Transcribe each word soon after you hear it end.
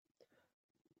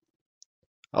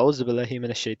أعوذ بالله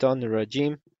من الشيطان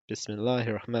الرجيم بسم الله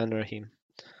الرحمن الرحيم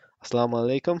Assalamu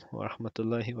alaikum wa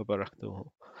rahmatullahi wa barakatuh.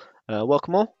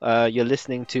 Welcome all. You're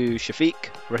listening to Shafiq,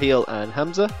 Raheel, and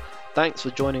Hamza. Thanks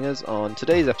for joining us on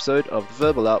today's episode of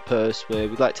Verbal Outpost, where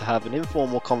we'd like to have an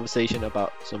informal conversation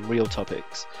about some real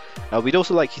topics. We'd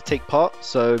also like you to take part,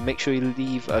 so make sure you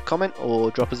leave a comment or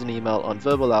drop us an email on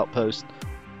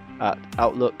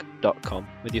verbaloutpost@outlook.com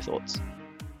with your thoughts.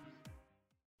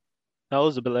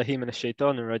 أعوذ بالله من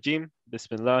الشيطان الرجيم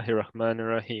بسم الله الرحمن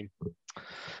الرحيم.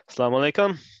 Assalamu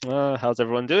alaikum. How's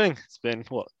everyone doing? It's been,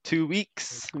 2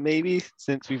 weeks maybe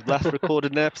since we've last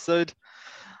recorded an episode.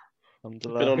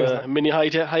 Been on a mini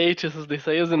hiatus, as they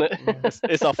say, isn't it? Yeah,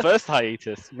 it's our first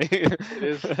hiatus. It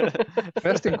is.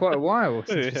 First in quite a while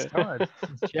since we started,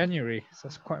 since January. So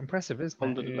that's quite impressive,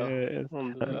 isn't it? Yeah.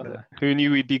 Alhamdulillah. Who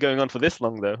knew we'd be going on for this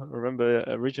long, though? Remember,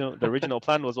 the original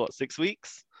plan was, 6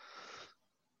 weeks?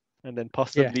 And then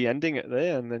possibly ending it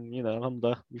there. And then,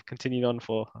 alhamdulillah, we've continued on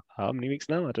for how many weeks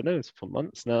now? I don't know. It's for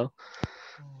months now.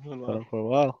 For a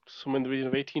while. Somewhere in the region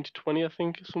of 18 to 20, I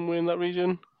think, somewhere in that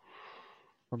region.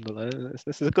 Alhamdulillah.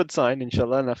 This is a good sign,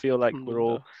 inshallah. And I feel like we're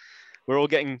all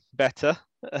getting better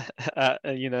at,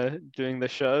 doing the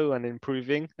show and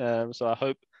improving. So I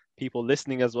hope people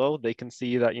listening as well, they can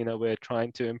see that, we're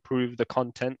trying to improve the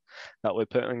content that we're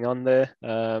putting on there.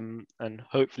 And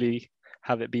hopefully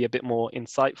have it be a bit more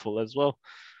insightful as well.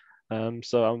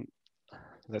 Let's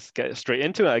get straight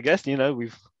into it, I guess.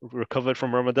 We've recovered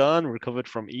from Ramadan, recovered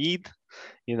from Eid.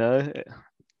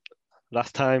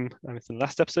 Last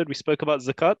episode we spoke about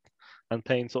zakat and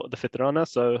paying sort of the fitrana.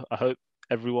 So I hope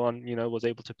everyone, was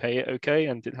able to pay it okay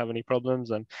and didn't have any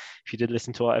problems. And if you did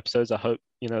listen to our episodes, I hope,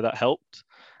 that helped.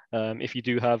 If you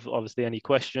do have obviously any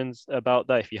questions about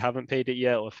that, if you haven't paid it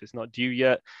yet or if it's not due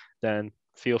yet, then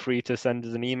feel free to send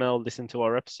us an email, listen to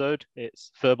our episode.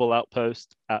 It's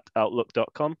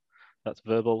verbaloutpost@outlook.com. That's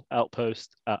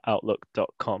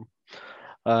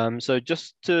verbaloutpost@outlook.com. So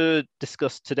just to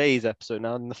discuss today's episode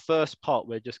now, in the first part,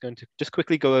 we're just going to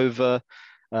quickly go over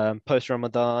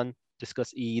post-Ramadan,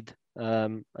 discuss Eid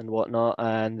and whatnot.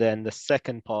 And then the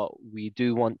second part, we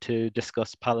do want to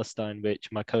discuss Palestine, which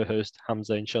my co-host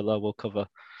Hamza, inshallah, will cover.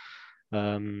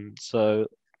 So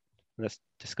let's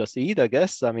discuss Eid, I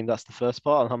guess. I mean, that's the first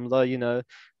part. Alhamdulillah,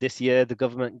 this year the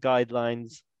government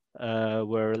guidelines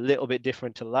were a little bit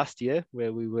different to last year,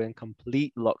 where we were in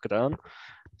complete lockdown.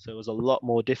 So it was a lot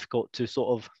more difficult to sort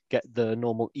of get the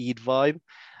normal Eid vibe.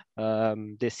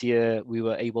 This year we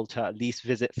were able to at least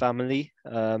visit family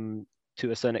to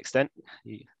a certain extent.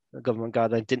 The government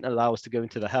guideline didn't allow us to go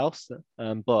into the house,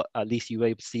 but at least you were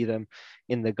able to see them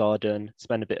in the garden,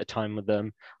 spend a bit of time with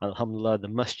them. Alhamdulillah, the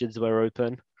masjids were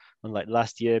open. Unlike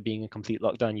last year, being in complete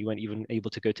lockdown, you weren't even able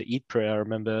to go to Eid prayer. I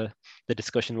remember the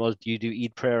discussion was, do you do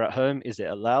Eid prayer at home? Is it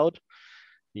allowed?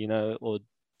 Or do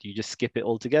you just skip it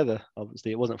altogether?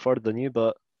 Obviously, it wasn't further than you,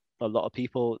 but a lot of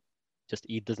people, just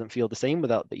Eid doesn't feel the same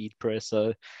without the Eid prayer.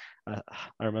 So I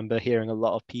remember hearing a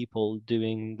lot of people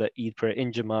doing the Eid prayer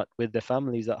in Jamaat with their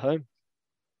families at home.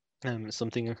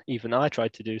 Something even I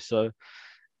tried to do. So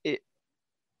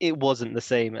it wasn't the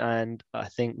same. And I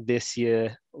think this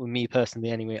year, me personally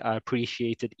anyway, I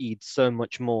appreciated Eid so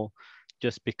much more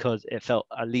just because it felt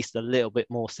at least a little bit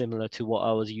more similar to what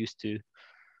I was used to.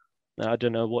 Now, I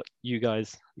don't know what you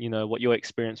guys, what your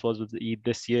experience was with Eid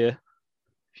this year,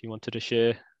 if you wanted to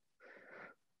share.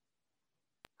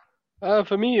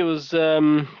 For me, it was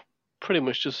pretty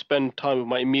much just spend time with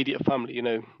my immediate family,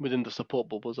 within the support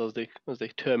bubbles, as they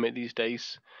term it these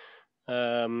days.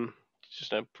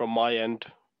 Just from my end,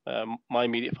 my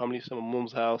immediate family, so my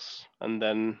mum's house, and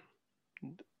then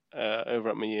over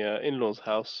at my in-laws'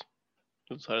 house,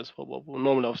 outside of support bubble.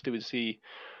 Normally, obviously, we'd see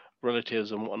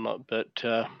relatives and whatnot, but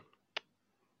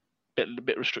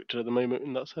bit restricted at the moment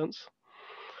in that sense.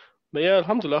 But yeah,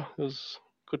 alhamdulillah, it was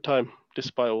a good time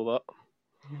despite all that.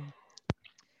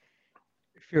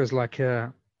 It feels like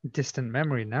a distant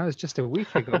memory now. It's just a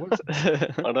week ago, wasn't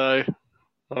it? I know.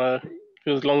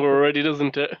 Feels longer already,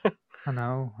 doesn't it? I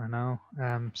know.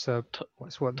 So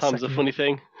what? Time's a funny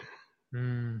thing.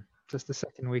 Just the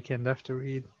second weekend after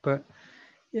Eid, but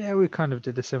yeah, we kind of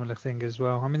did a similar thing as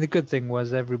well. I mean, the good thing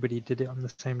was everybody did it on the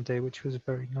same day, which was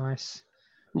very nice.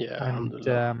 Yeah, and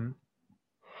alhamdulillah.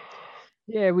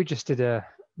 We just did a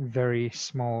very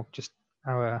small, just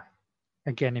our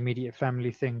immediate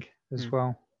family thing as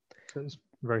well. So it was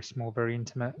very small, very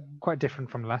intimate, quite different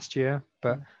from last year.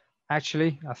 But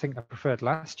actually, I think I preferred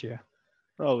last year.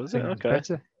 Oh, was it? Okay.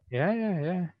 Better.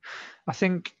 Yeah. I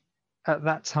think at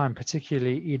that time,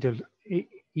 particularly Eid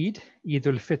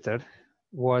al-Fitr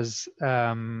was,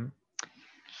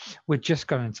 we'd just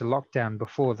gone into lockdown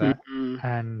before that.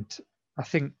 And I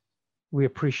think we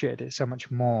appreciated it so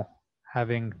much more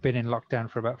having been in lockdown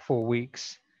for about 4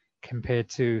 weeks compared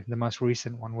to the most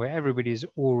recent one where everybody's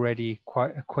already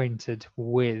quite acquainted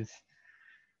with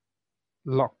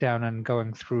lockdown and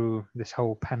going through this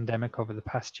whole pandemic over the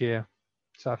past year.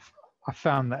 So I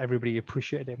found that everybody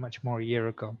appreciated it much more a year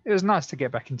ago. It was nice to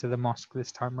get back into the mosque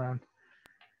this time around.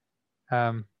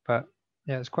 But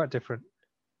yeah, it's quite different.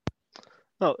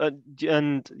 Oh,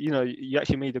 and you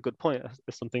actually made a good point.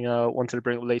 It's something I wanted to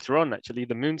bring up later on. Actually,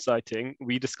 the moon sighting,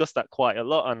 we discussed that quite a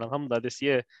lot. And alhamdulillah, this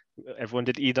year, everyone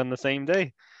did Eid on the same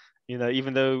day.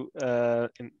 Even though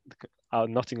in our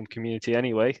Nottingham community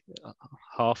anyway,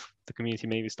 half the community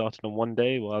maybe started on one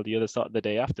day while the other started the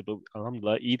day after. But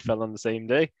alhamdulillah, Eid fell on the same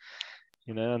day.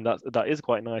 And that is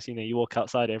quite nice. You walk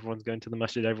outside, everyone's going to the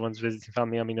masjid, everyone's visiting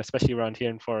family. I mean, especially around here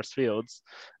in Forest Fields,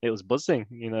 it was buzzing.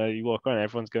 You walk around,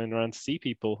 everyone's going around to see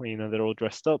people. They're all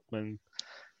dressed up, and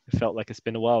it felt like it's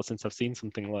been a while since I've seen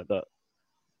something like that,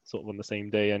 sort of on the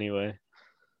same day anyway.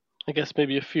 I guess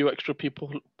maybe a few extra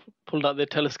people pulled out their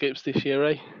telescopes this year,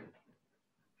 eh?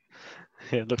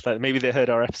 Yeah, it looks like maybe they heard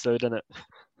our episode, innit?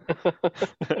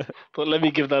 But let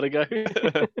me give that a go.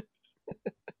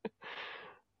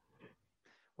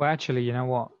 Well, actually, you know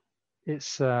what? It's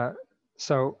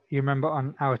so you remember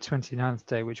on our 29th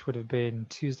day, which would have been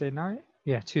Tuesday night?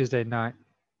 Yeah, Tuesday night.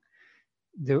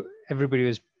 Everybody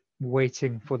was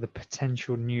waiting for the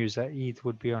potential news that Eid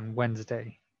would be on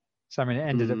Wednesday. So I mean, it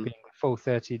ended up being the full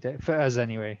 30 days for us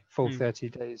anyway, full 30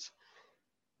 days,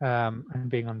 and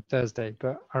being on Thursday.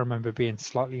 But I remember being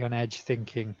slightly on edge,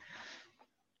 thinking,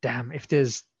 "Damn, if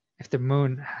the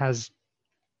moon has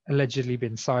allegedly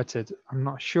been sighted, I'm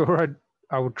not sure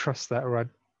I would trust that, or I'd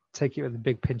take it with a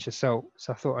big pinch of salt."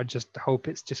 So I thought I'd just hope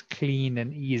it's just clean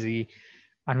and easy,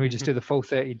 and we just do the full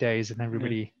 30 days, and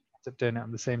everybody ends up doing it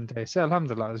on the same day. So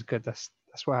alhamdulillah, it was good. That's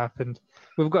what happened.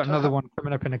 We've got another one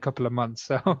coming up in a couple of months.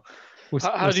 So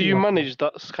how do you manage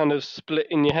that kind of split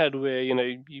in your head where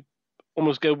you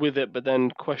almost go with it but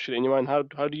then question it in your mind?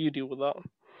 How do you deal with that?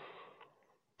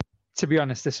 To be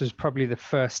honest, this was probably the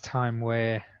first time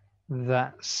where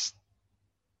that's,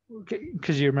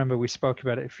 because you remember we spoke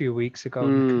about it a few weeks ago,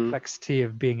 the complexity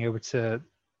of being able to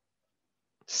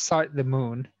sight the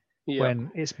moon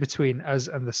when it's between us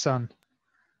and the sun.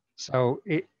 So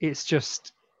it's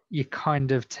just, you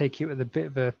kind of take it with a bit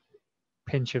of a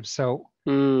pinch of salt.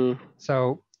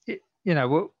 So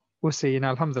we'll see.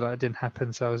 Alhamdulillah, it didn't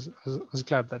happen. So I was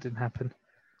glad that didn't happen.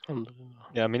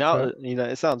 Yeah, I mean,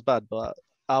 it sounds bad, but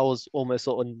I was almost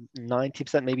sort of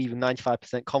 90%, maybe even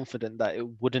 95% confident that it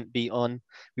wouldn't be on.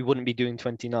 We wouldn't be doing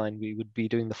 29. We would be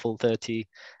doing the full 30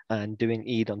 and doing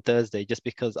Eid on Thursday, just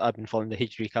because I've been following the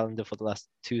Hijri calendar for the last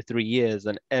 2-3 years,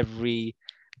 and every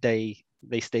day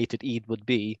they stated Eid would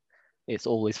be, it's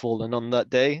always fallen on that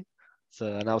day. So,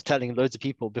 and I was telling loads of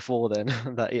people before then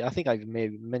that I think I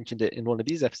maybe mentioned it in one of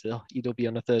these episodes, Eid will be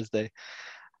on a Thursday.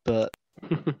 But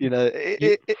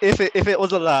if it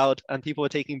was allowed and people were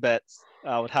taking bets,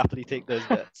 I would happily take those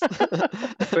bets.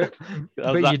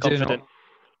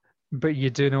 But you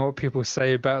do know what people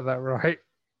say about that, right?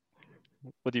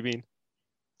 What do you mean?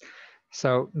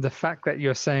 So the fact that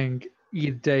you're saying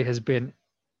Eid day has been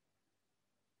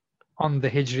on the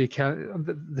Hijri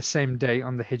the same day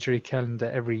on the Hijri calendar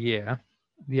every year,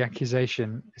 the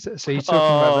accusation. So you're talking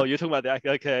about you're talking about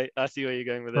the, okay, I see where you're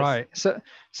going with this. Right.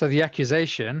 So the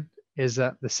accusation is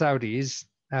that the Saudis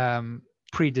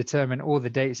predetermine all the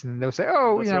dates, and they'll say,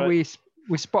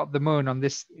 we spot the moon on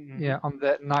this, on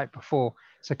the night before.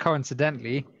 So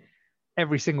coincidentally,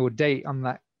 every single date on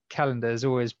that calendar is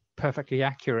always perfectly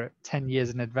accurate 10 years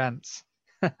in advance.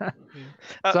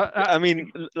 I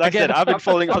mean, like again, I said, I've been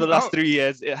following it for the last 3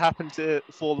 years. It happened to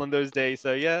fall on those days.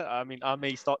 So yeah, I mean, I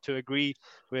may start to agree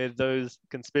with those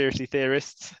conspiracy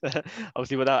theorists,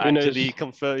 obviously without actually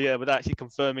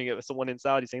confirming it with someone in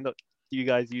Saudi saying, look, you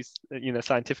guys use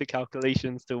scientific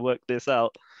calculations to work this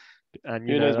out. And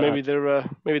who knows, maybe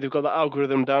they've got the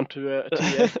algorithm down to a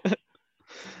T.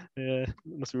 Yeah,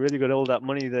 must be really good, all that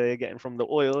money they're getting from the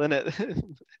oil, innit?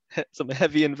 Some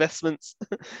heavy investments.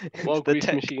 Well, grease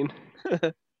machine.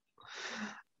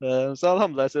 So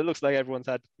alhamdulillah, so it looks like everyone's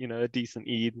had a decent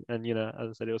Eid, and as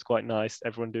I said, it was quite nice,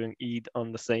 everyone doing Eid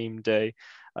on the same day.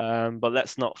 But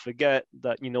let's not forget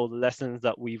that the lessons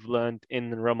that we've learned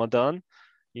in Ramadan.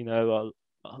 A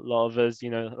lot of us,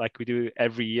 like we do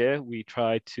every year, we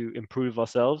try to improve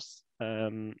ourselves.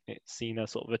 It's seen as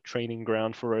sort of a training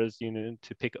ground for us,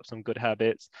 to pick up some good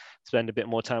habits, spend a bit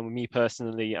more time with me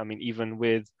personally. I mean, even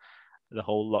with the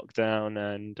whole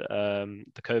lockdown and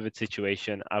the COVID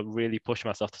situation, I really pushed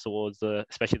myself towards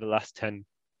especially the last 10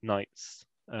 nights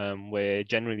where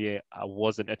generally I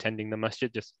wasn't attending the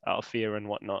masjid just out of fear and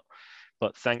whatnot.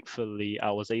 But thankfully,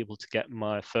 I was able to get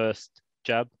my first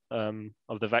jab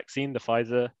of the vaccine, the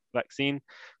Pfizer vaccine.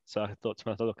 So I thought to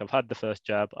myself, look, I've had the first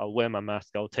jab. I'll wear my mask.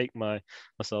 I'll take my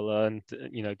salah and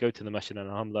go to the masjid. And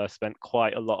alhamdulillah, I spent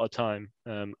quite a lot of time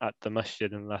at the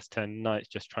masjid in the last 10 nights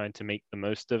just trying to make the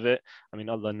most of it. I mean,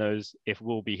 Allah knows if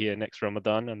we'll be here next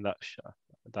Ramadan, and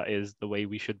that is the way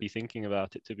we should be thinking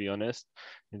about it, to be honest.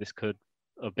 And this could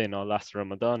have been our last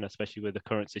Ramadan, especially with the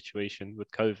current situation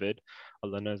with COVID.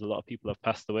 Allah knows a lot of people have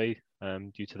passed away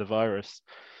due to the virus.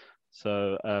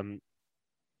 So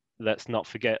let's not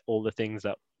forget all the things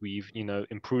that we've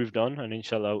improved on, and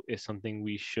inshallah it's something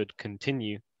we should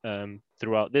continue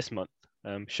throughout this month,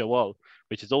 Shawwal,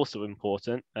 which is also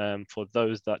important. For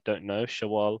those that don't know,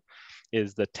 Shawwal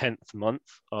is the 10th month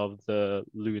of the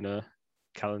lunar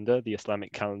calendar, the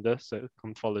Islamic calendar, so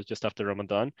it follows just after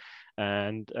Ramadan.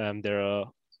 And there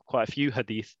are quite a few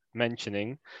hadith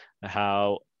mentioning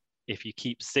how if you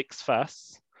keep 6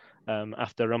 fasts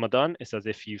after Ramadan, it's as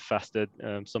if you fasted,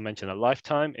 some mention a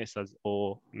lifetime,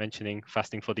 or mentioning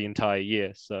fasting for the entire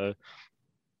year. So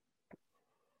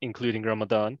including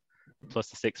Ramadan plus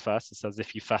the 6 fasts, it's as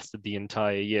if you fasted the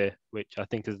entire year, which I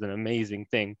think is an amazing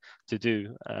thing to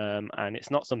do. And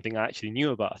it's not something I actually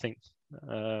knew about. I think,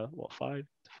 5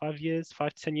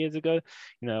 to 10 years ago,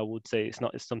 I would say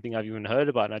it's something I've even heard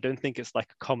about. And I don't think it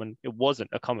wasn't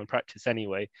a common practice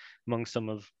anyway, among some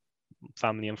of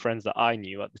family and friends that I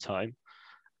knew at the time.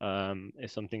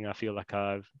 It's something I feel like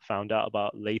I've found out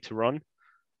about later on.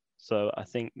 So I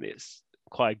think it's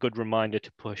quite a good reminder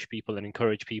to push people and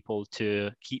encourage people to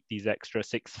keep these extra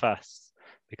 6 fasts,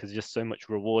 because there's just so much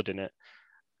reward in it.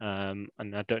 And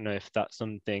I don't know if that's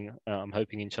something, I'm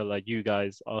hoping inshallah you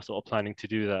guys are sort of planning to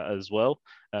do that as well.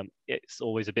 It's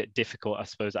always a bit difficult, I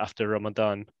suppose, after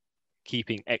Ramadan,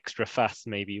 keeping extra fasts,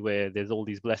 maybe, where there's all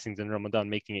these blessings in Ramadan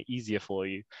making it easier for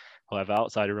you. However,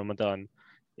 outside of Ramadan,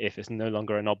 if it's no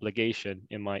longer an obligation,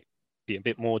 it might be a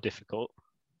bit more difficult.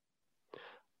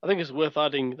 I think it's worth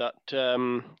adding that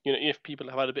if people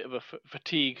have had a bit of a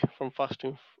fatigue from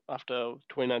fasting after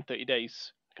 29, 30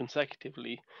 days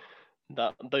consecutively,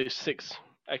 that those 6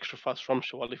 extra fasts from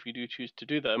Shawwal, if you do choose to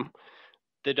do them,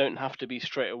 they don't have to be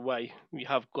straight away. You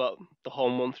have got the whole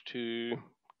month to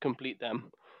complete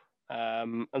them.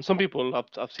 And some people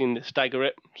I've seen they stagger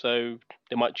it, so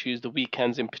they might choose the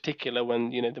weekends in particular when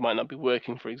they might not be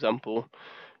working, for example,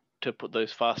 to put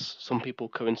those fasts. Some people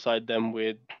coincide them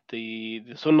with the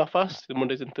Sunnah fast, the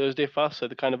Mondays and Thursday fast, so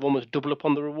they kind of almost double up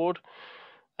on the reward.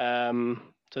 So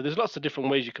there's lots of different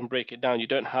ways you can break it down. You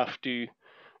don't have to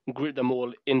group them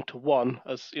all into one,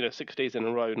 as 6 days in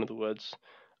a row, in other words,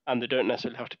 and they don't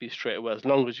necessarily have to be straight away, as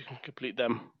long as you can complete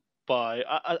them by,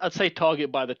 I'd say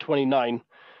target by the 29th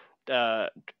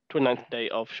day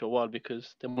of Shawwal,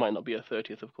 because there might not be a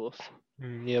 30th, of course.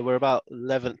 Yeah, we're about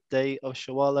 11th day of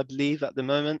Shawwal, I believe, at the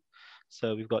moment.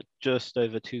 So we've got just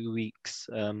over 2 weeks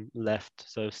left.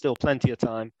 So still plenty of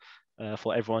time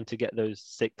for everyone to get those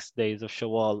 6 days of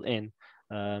Shawwal in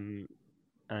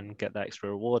and get that extra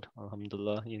reward.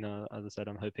 Alhamdulillah, as I said,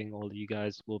 I'm hoping all of you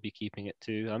guys will be keeping it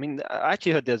too. I mean, I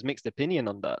actually heard there's mixed opinion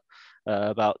on that,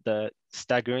 about the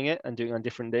staggering it and doing it on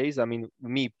different days. I mean,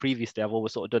 me previously, I've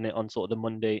always sort of done it on sort of the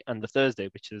Monday and the Thursday,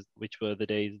 which were the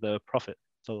days the Prophet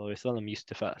ﷺ used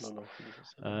to fast.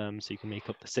 So you can make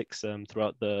up the 6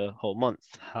 throughout the whole month.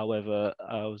 However,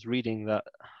 I was reading that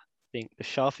I think the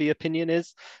Shafi opinion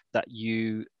is that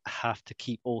you have to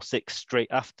keep all 6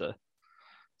 straight after.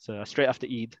 So straight after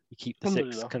Eid, you keep the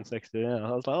 6 consecutive. Yeah,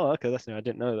 I was like, oh, okay, that's new. I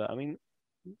didn't know that. I mean,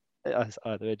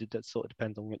 either way, that sort of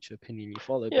depends on which opinion you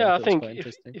follow. Yeah, I think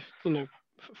if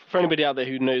for anybody out there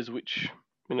who knows which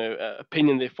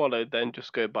opinion they follow, then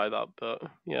just go by that. But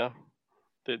yeah,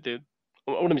 I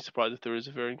wouldn't be surprised if there is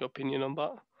a varying opinion on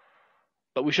that.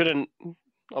 But we shouldn't,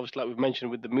 obviously, like we've mentioned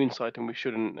with the moon sighting, we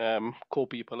shouldn't call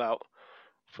people out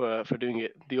for doing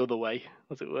it the other way,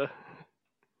 as it were.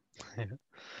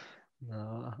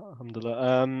 No,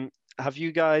 alhamdulillah. Have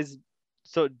you guys,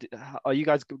 so are you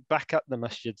guys back at the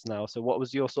masjids now? So what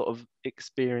was your sort of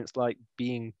experience like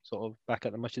being sort of back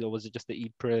at the masjid, or was it just the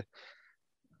Eid prayer?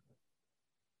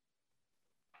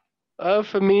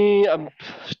 For me, I'm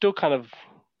still kind of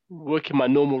working my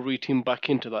normal routine back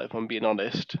into that, if I'm being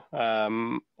honest.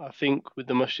 I think with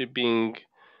the masjid being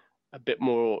a bit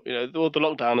more, the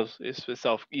lockdown is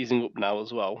itself easing up now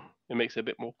as well. It makes it a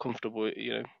bit more comfortable,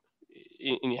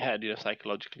 in your head,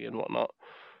 psychologically and whatnot,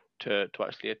 to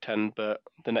actually attend. But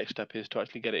the next step is to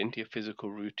actually get it into your physical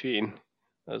routine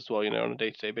as well, on a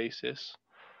day-to-day basis.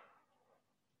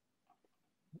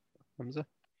 Hamza?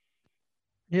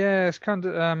 Yeah, it's kind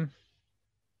of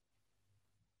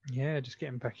Yeah, just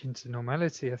getting back into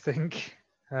normality, I think.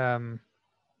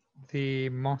 The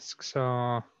mosques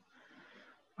are,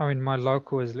 I mean, my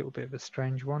local is a little bit of a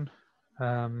strange one.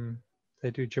 They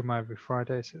do Jummah every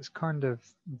Friday, so it's kind of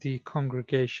the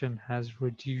congregation has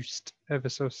reduced ever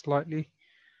so slightly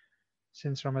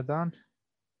since Ramadan.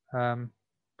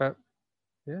 But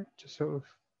yeah, just sort of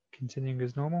continuing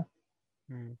as normal.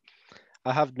 Mm.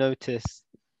 I have noticed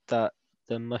that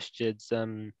the masjids,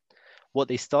 what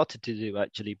they started to do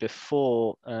actually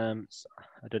before, I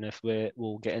don't know if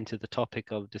we'll get into the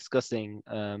topic of discussing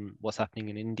what's happening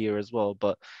in India as well,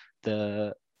 but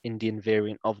the Indian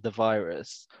variant of the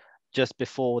virus, just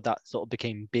before that sort of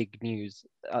became big news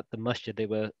at the masjid, they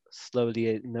were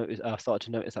slowly started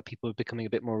to notice that people were becoming a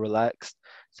bit more relaxed.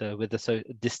 So with the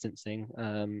distancing,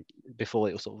 before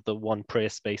it was sort of the one prayer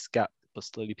space gap, but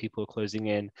slowly people were closing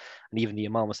in, and even the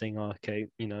imam was saying, oh, okay,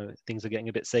 things are getting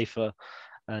a bit safer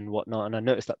and whatnot. And I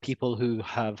noticed that people who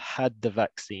have had the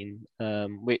vaccine,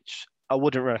 which I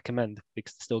wouldn't recommend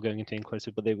because they're still going into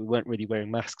enclosure, but they weren't really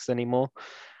wearing masks anymore.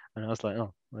 And I was like,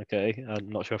 oh, okay, I'm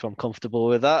not sure if I'm comfortable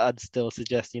with that. I'd still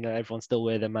suggest, everyone still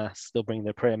wear their masks, still bring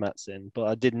their prayer mats in. But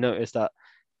I did notice that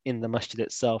in the masjid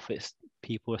itself,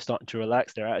 people are starting to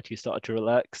relax, their attitude started to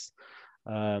relax.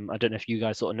 I don't know if you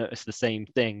guys sort of noticed the same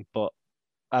thing, but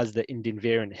as the Indian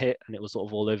variant hit and it was sort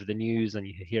of all over the news and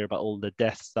you hear about all the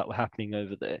deaths that were happening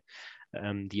over there,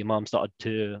 the Imam started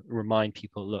to remind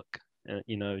people, look,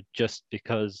 just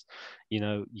because,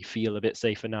 you feel a bit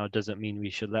safer now doesn't mean we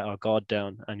should let our guard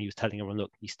down. And he was telling everyone,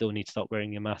 look, you still need to start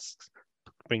wearing your masks,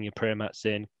 bring your prayer mats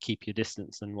in, keep your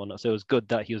distance and whatnot. So it was good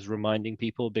that he was reminding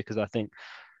people, because I think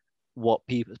what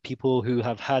people who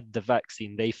have had the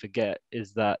vaccine, they forget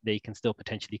is that they can still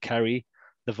potentially carry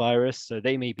the virus. So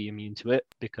they may be immune to it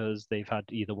because they've had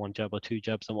either one jab or two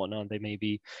jabs and whatnot. They may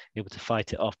be able to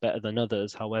fight it off better than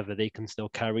others. However, they can still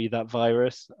carry that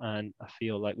virus. And I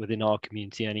feel like within our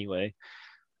community anyway,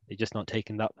 they're just not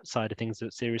taking that side of things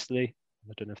seriously.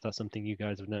 I don't know if that's something you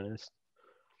guys have noticed.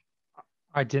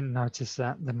 I didn't notice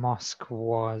that the mosque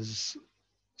was,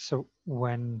 so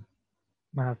when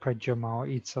I prayed Jummah or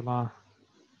Eid Salah,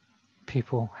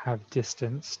 people have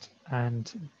distanced,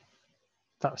 and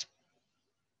that's,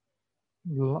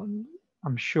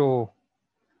 I'm sure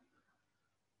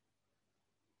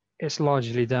it's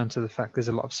largely down to the fact there's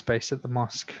a lot of space at the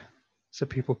mosque, so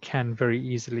people can very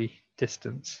easily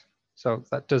distance. So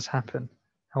that does happen.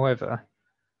 However,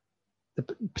 the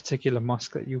particular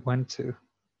mosque that you went to,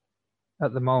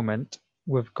 at the moment,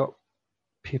 we've got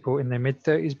people in their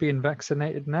mid-30s being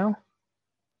vaccinated now.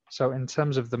 So in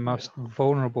terms of the most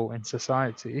vulnerable in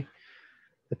society,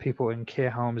 the people in care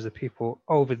homes, the people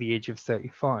over the age of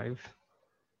 35,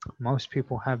 most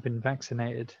people have been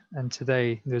vaccinated. And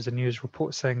today there's a news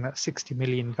report saying that 60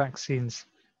 million vaccines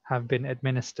have been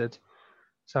administered.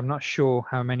 So I'm not sure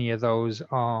how many of those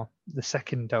are the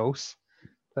second dose,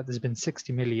 but there's been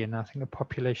 60 million. I think the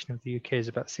population of the UK is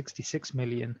about 66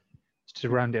 million, to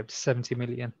round it up to 70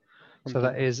 million. So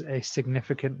that is a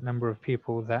significant number of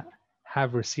people that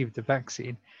have received the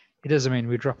vaccine. It doesn't mean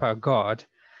we drop our guard,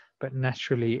 but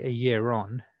naturally a year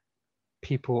on,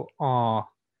 people are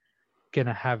going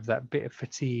to have that bit of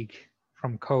fatigue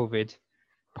from COVID,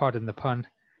 pardon the pun.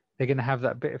 They're going to have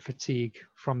that bit of fatigue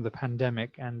from the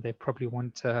pandemic, and they probably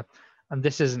want to, and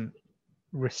this isn't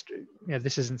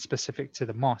this isn't specific to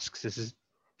the mosques. This is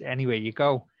anywhere you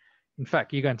go. In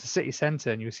fact, you go into city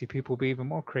centre and you'll see people be even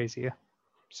more crazier.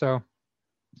 So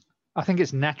I think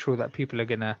it's natural that people are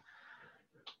going to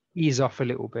ease off a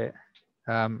little bit.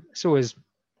 It's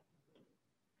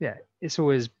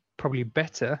always probably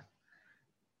better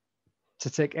to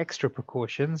take extra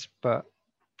precautions, but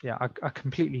yeah, I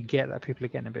completely get that people are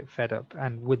getting a bit fed up.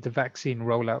 And with the vaccine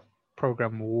rollout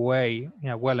program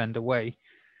well underway,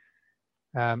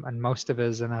 and most of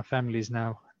us and our families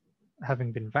now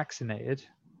having been vaccinated,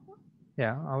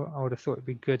 I would have thought it'd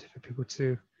be good for people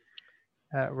to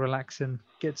relax and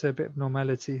get to a bit of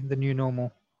normality, the new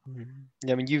normal.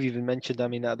 Yeah, I mean, you've even mentioned,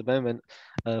 at the moment,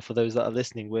 for those that are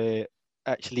listening, we're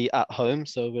actually at home,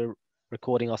 so we're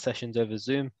recording our sessions over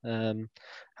Zoom.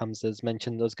 Hamza's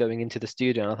mentioned us going into the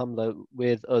studio, and alhamdulillah,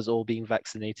 with us all being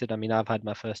vaccinated. I mean, I've had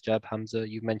my first jab. Hamza,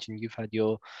 you've mentioned you've had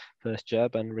your first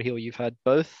jab, and Raheel, you've had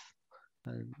both.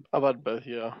 I've had both,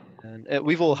 yeah. And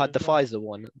we've all had the Pfizer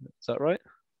one. Is that right?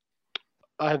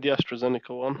 I had the AstraZeneca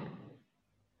one.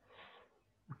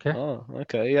 Okay. Oh,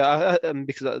 okay. Yeah,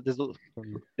 because there's a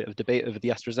bit of debate over the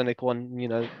AstraZeneca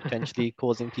one, potentially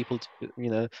causing people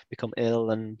to, become ill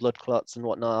and blood clots and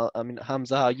whatnot. I mean,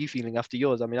 Hamza, how are you feeling after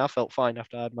yours? I mean, I felt fine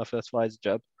after I had my first Pfizer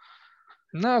jab.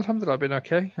 No, alhamdulillah, I've been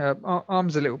okay.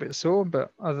 Arm's a little bit sore,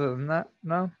 but other than that,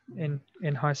 no, in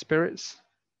high spirits.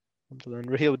 And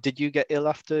Raheel, did you get ill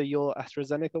after your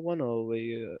AstraZeneca one, or were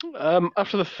you?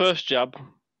 After the first jab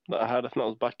that I had, I think that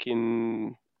was back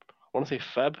in, I want to say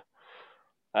Feb.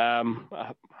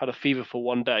 I had a fever for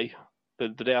one day, the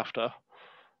day after,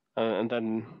 and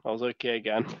then I was okay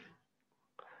again.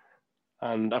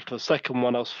 And after the second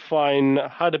one, I was fine. I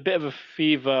had a bit of a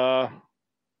fever,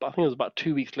 but I think it was about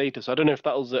 2 weeks later. So I don't know if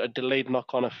that was a delayed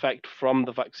knock-on effect from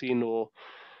the vaccine or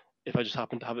if I just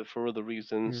happened to have it for other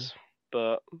reasons.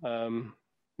 But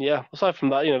yeah, aside from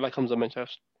that, like Hamza mentioned,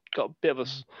 I've got a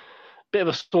bit of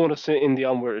a soreness in the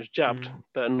arm where it was jabbed,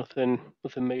 but nothing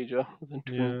major, nothing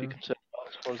to be concerned about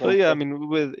as far as But yeah, I mean,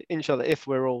 with inshallah, if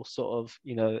we're all sort of,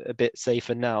 a bit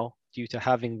safer now due to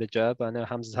having the jab, I know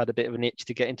Hamza's had a bit of an itch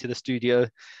to get into the studio,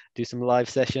 do some live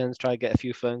sessions, try to get a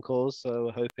few phone calls. So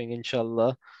we're hoping,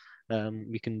 inshallah,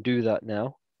 we can do that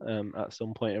now. At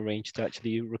some point, arrange to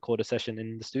actually record a session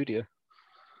in the studio.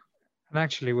 And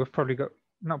actually, we've probably got,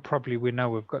 not probably, we know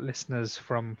we've got listeners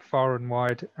from far and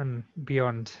wide and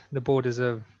beyond the borders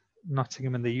of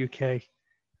Nottingham and the UK.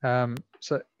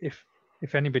 So if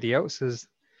anybody else is,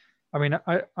 I mean,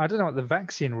 I don't know what the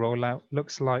vaccine rollout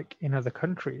looks like in other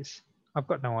countries. I've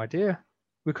got no idea.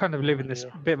 We kind of live in this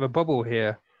bit of a bubble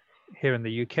here in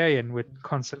the UK, and we're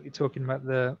constantly talking about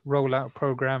the rollout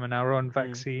program and our own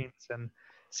vaccines and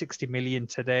 60 million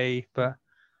today, but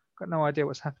I've got no idea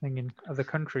what's happening in other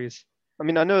countries. I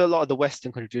mean, I know a lot of the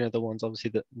Western countries, the ones obviously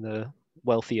the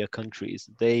wealthier countries,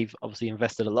 they've obviously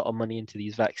invested a lot of money into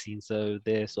these vaccines, so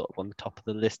they're sort of on the top of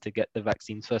the list to get the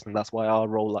vaccines first, and that's why our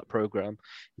rollout program,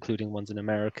 including ones in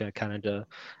America, Canada,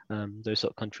 those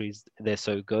sort of countries, they're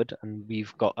so good, and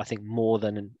we've got, I think, more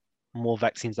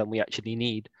vaccines than we actually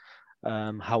need.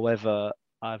 However,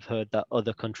 I've heard that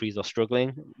other countries are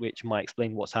struggling, which might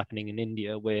explain what's happening in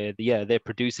India, where they're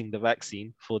producing the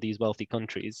vaccine for these wealthy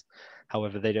countries.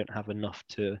 However, they don't have enough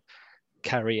to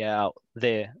carry out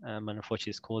there, and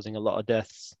unfortunately, it's causing a lot of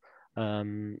deaths.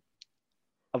 I've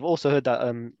also heard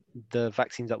that the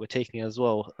vaccines that we're taking as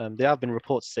well, there have been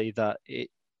reports say that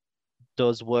it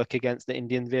does work against the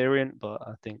Indian variant, but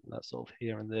I think that's sort of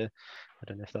here and there. I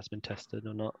don't know if that's been tested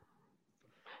or not.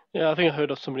 Yeah, I think I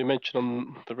heard of somebody mention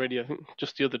on the radio, I think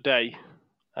just the other day,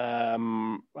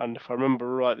 and if I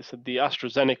remember right, they said the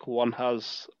AstraZeneca one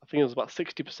has, I think it was about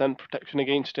 60% protection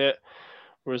against it,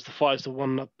 whereas the Pfizer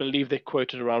one, I believe they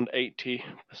quoted around 80%.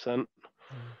 I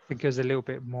think it was a little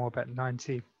bit more, about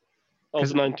 90. Oh,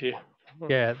 90.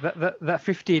 Yeah, that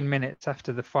 15 minutes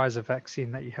after the Pfizer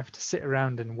vaccine that you have to sit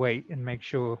around and wait and make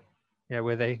sure,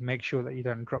 where they make sure that you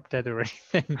don't drop dead or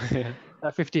anything.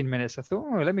 That 15 minutes, I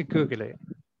thought, let me Google it.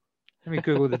 Let me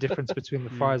Google the difference between the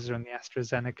Pfizer and the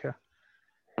AstraZeneca.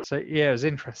 So yeah, it was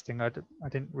interesting. I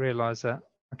didn't realize that.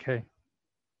 Okay.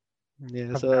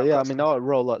 Yeah. So yeah, I mean, our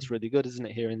rollout's really good, isn't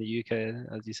it? Here in the UK,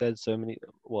 as you said, so many.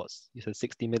 You said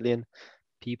 60 million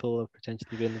people have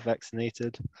potentially been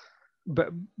vaccinated. But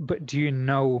do you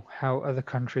know how other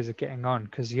countries are getting on?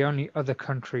 Because the only other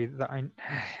country that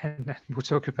we'll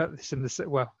talk about this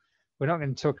we're not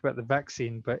going to talk about the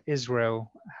vaccine, but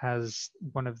Israel has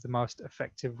one of the most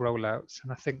effective rollouts,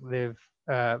 and I think they've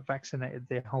vaccinated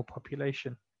their whole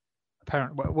population.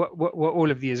 Apparently, what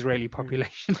all of the Israeli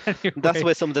population. Anyway. That's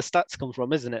where some of the stats come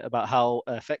from, isn't it? About how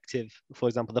effective, for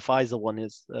example, the Pfizer one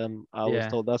is. I was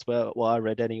told that's what I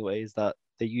read anyway, is that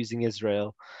they're using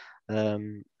Israel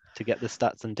to get the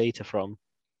stats and data from.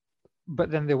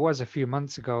 But then there was a few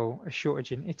months ago a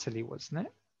shortage in Italy, wasn't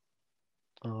it?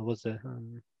 Oh, was there?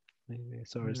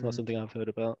 Sorry, it's not something I've heard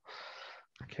about.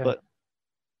 Okay. But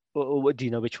what do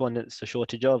you know which one it's a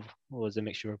shortage of, or is it a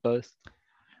mixture of both?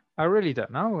 I really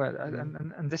don't know,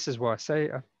 and this is why I say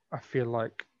I feel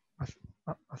like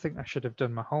I think I should have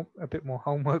done a bit more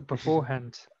homework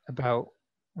beforehand about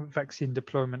vaccine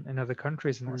deployment in other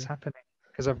countries and what's happening,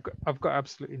 because I've got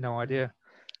absolutely no idea.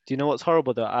 Do you know what's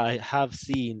horrible though? I have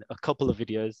seen a couple of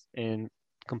videos in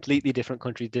completely different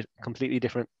countries, completely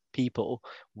different people,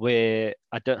 where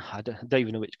I don't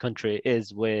even know which country it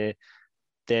is, where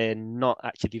they're not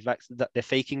actually that they're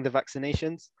faking the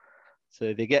vaccinations.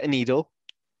 So they get a needle.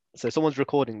 So someone's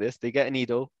recording this. They get a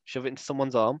needle, shove it into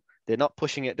someone's arm. They're not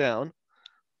pushing it down,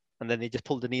 and then they just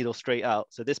pull the needle straight out.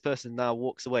 So this person now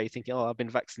walks away thinking, "Oh, I've been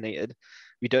vaccinated."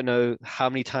 We don't know how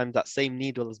many times that same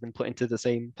needle has been put into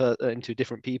into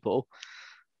different people.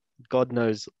 God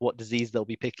knows what disease they'll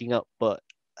be picking up, but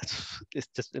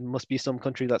it must be some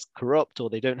country that's corrupt, or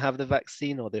they don't have the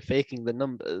vaccine, or they're faking the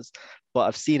numbers. But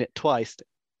I've seen it twice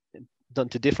done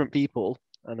to different people,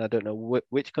 and I don't know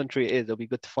which country it is. It'll be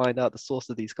good to find out the source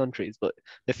of these countries, but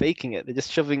they're faking it. They're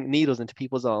just shoving needles into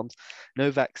people's arms, no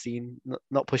vaccine,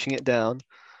 not pushing it down.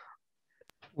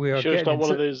 We are Sure, it's getting not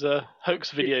one of into those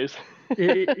hoax videos.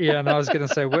 yeah, and I was going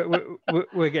to say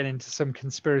we're getting into some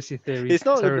conspiracy theory It's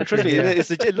not. territory Trust me, here.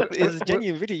 it's a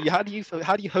genuine video. How do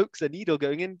you hoax a needle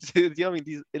going into? You know what I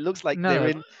mean, it looks like they're No,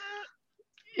 in.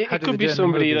 How It do they could do be it in the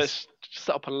somebody movies? that's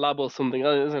set up a lab or something,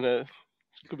 isn't it?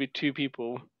 It could be two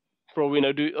people. For all we know,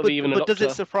 or But even a does it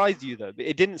doctor. surprise you though?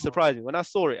 It didn't surprise me when I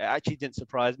saw it. It actually didn't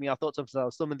surprise me. I thought to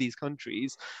myself, some of these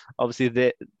countries,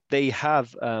 obviously they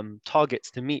have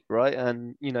targets to meet, right?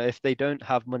 And you know, if they don't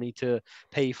have money to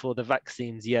pay for the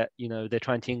vaccines yet, you know, they're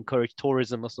trying to encourage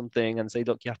tourism or something and say,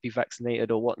 look, you have to be vaccinated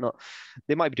or whatnot.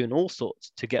 They might be doing all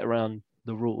sorts to get around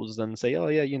the rules and say, oh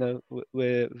yeah, you know,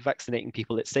 we're vaccinating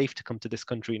people. It's safe to come to this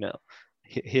country now.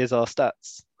 Here's our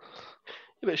stats.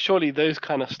 Yeah, but surely those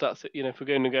kind of stats, if we're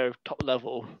going to go top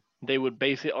level, they would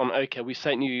base it on, okay, we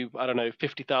sent you, I don't know,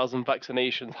 50,000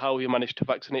 vaccinations. How have you managed to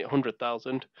vaccinate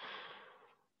 100,000?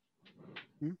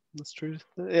 That's true.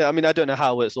 Yeah, I mean, I don't know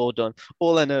how it's all done.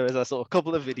 All I know is I saw a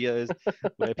couple of videos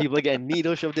where people are getting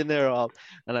needles shoved in their arm,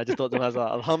 and I just thought to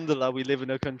myself, Alhamdulillah, we live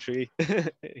in a country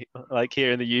like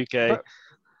here in the UK.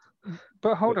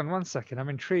 But hold on one second. I'm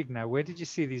intrigued now. Where did you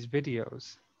see these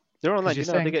videos? They're online, Because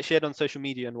you're you know, they saying get shared on social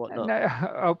media and whatnot. no.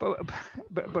 Oh,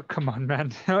 but come on,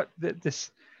 man.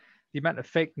 The amount of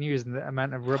fake news and the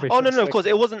amount of rubbish. Oh no, that's no, of like, course,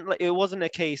 it wasn't a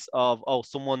case of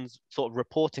someone's sort of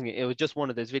reporting it. It was just one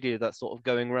of those videos that's sort of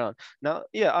going around. Now,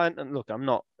 yeah, and look, I'm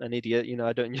not an idiot, you know.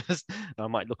 I don't just I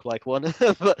might look like one,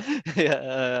 but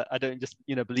yeah, I don't just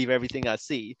believe everything I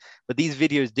see. But these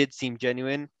videos did seem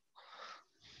genuine.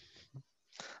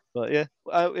 But yeah,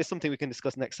 it's something we can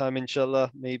discuss next time, inshallah,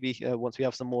 maybe once we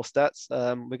have some more stats.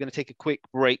 We're going to take a quick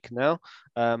break now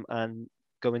and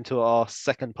go into our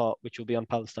second part, which will be on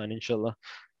Palestine, inshallah.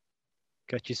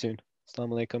 Catch you soon.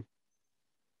 Assalamu alaikum.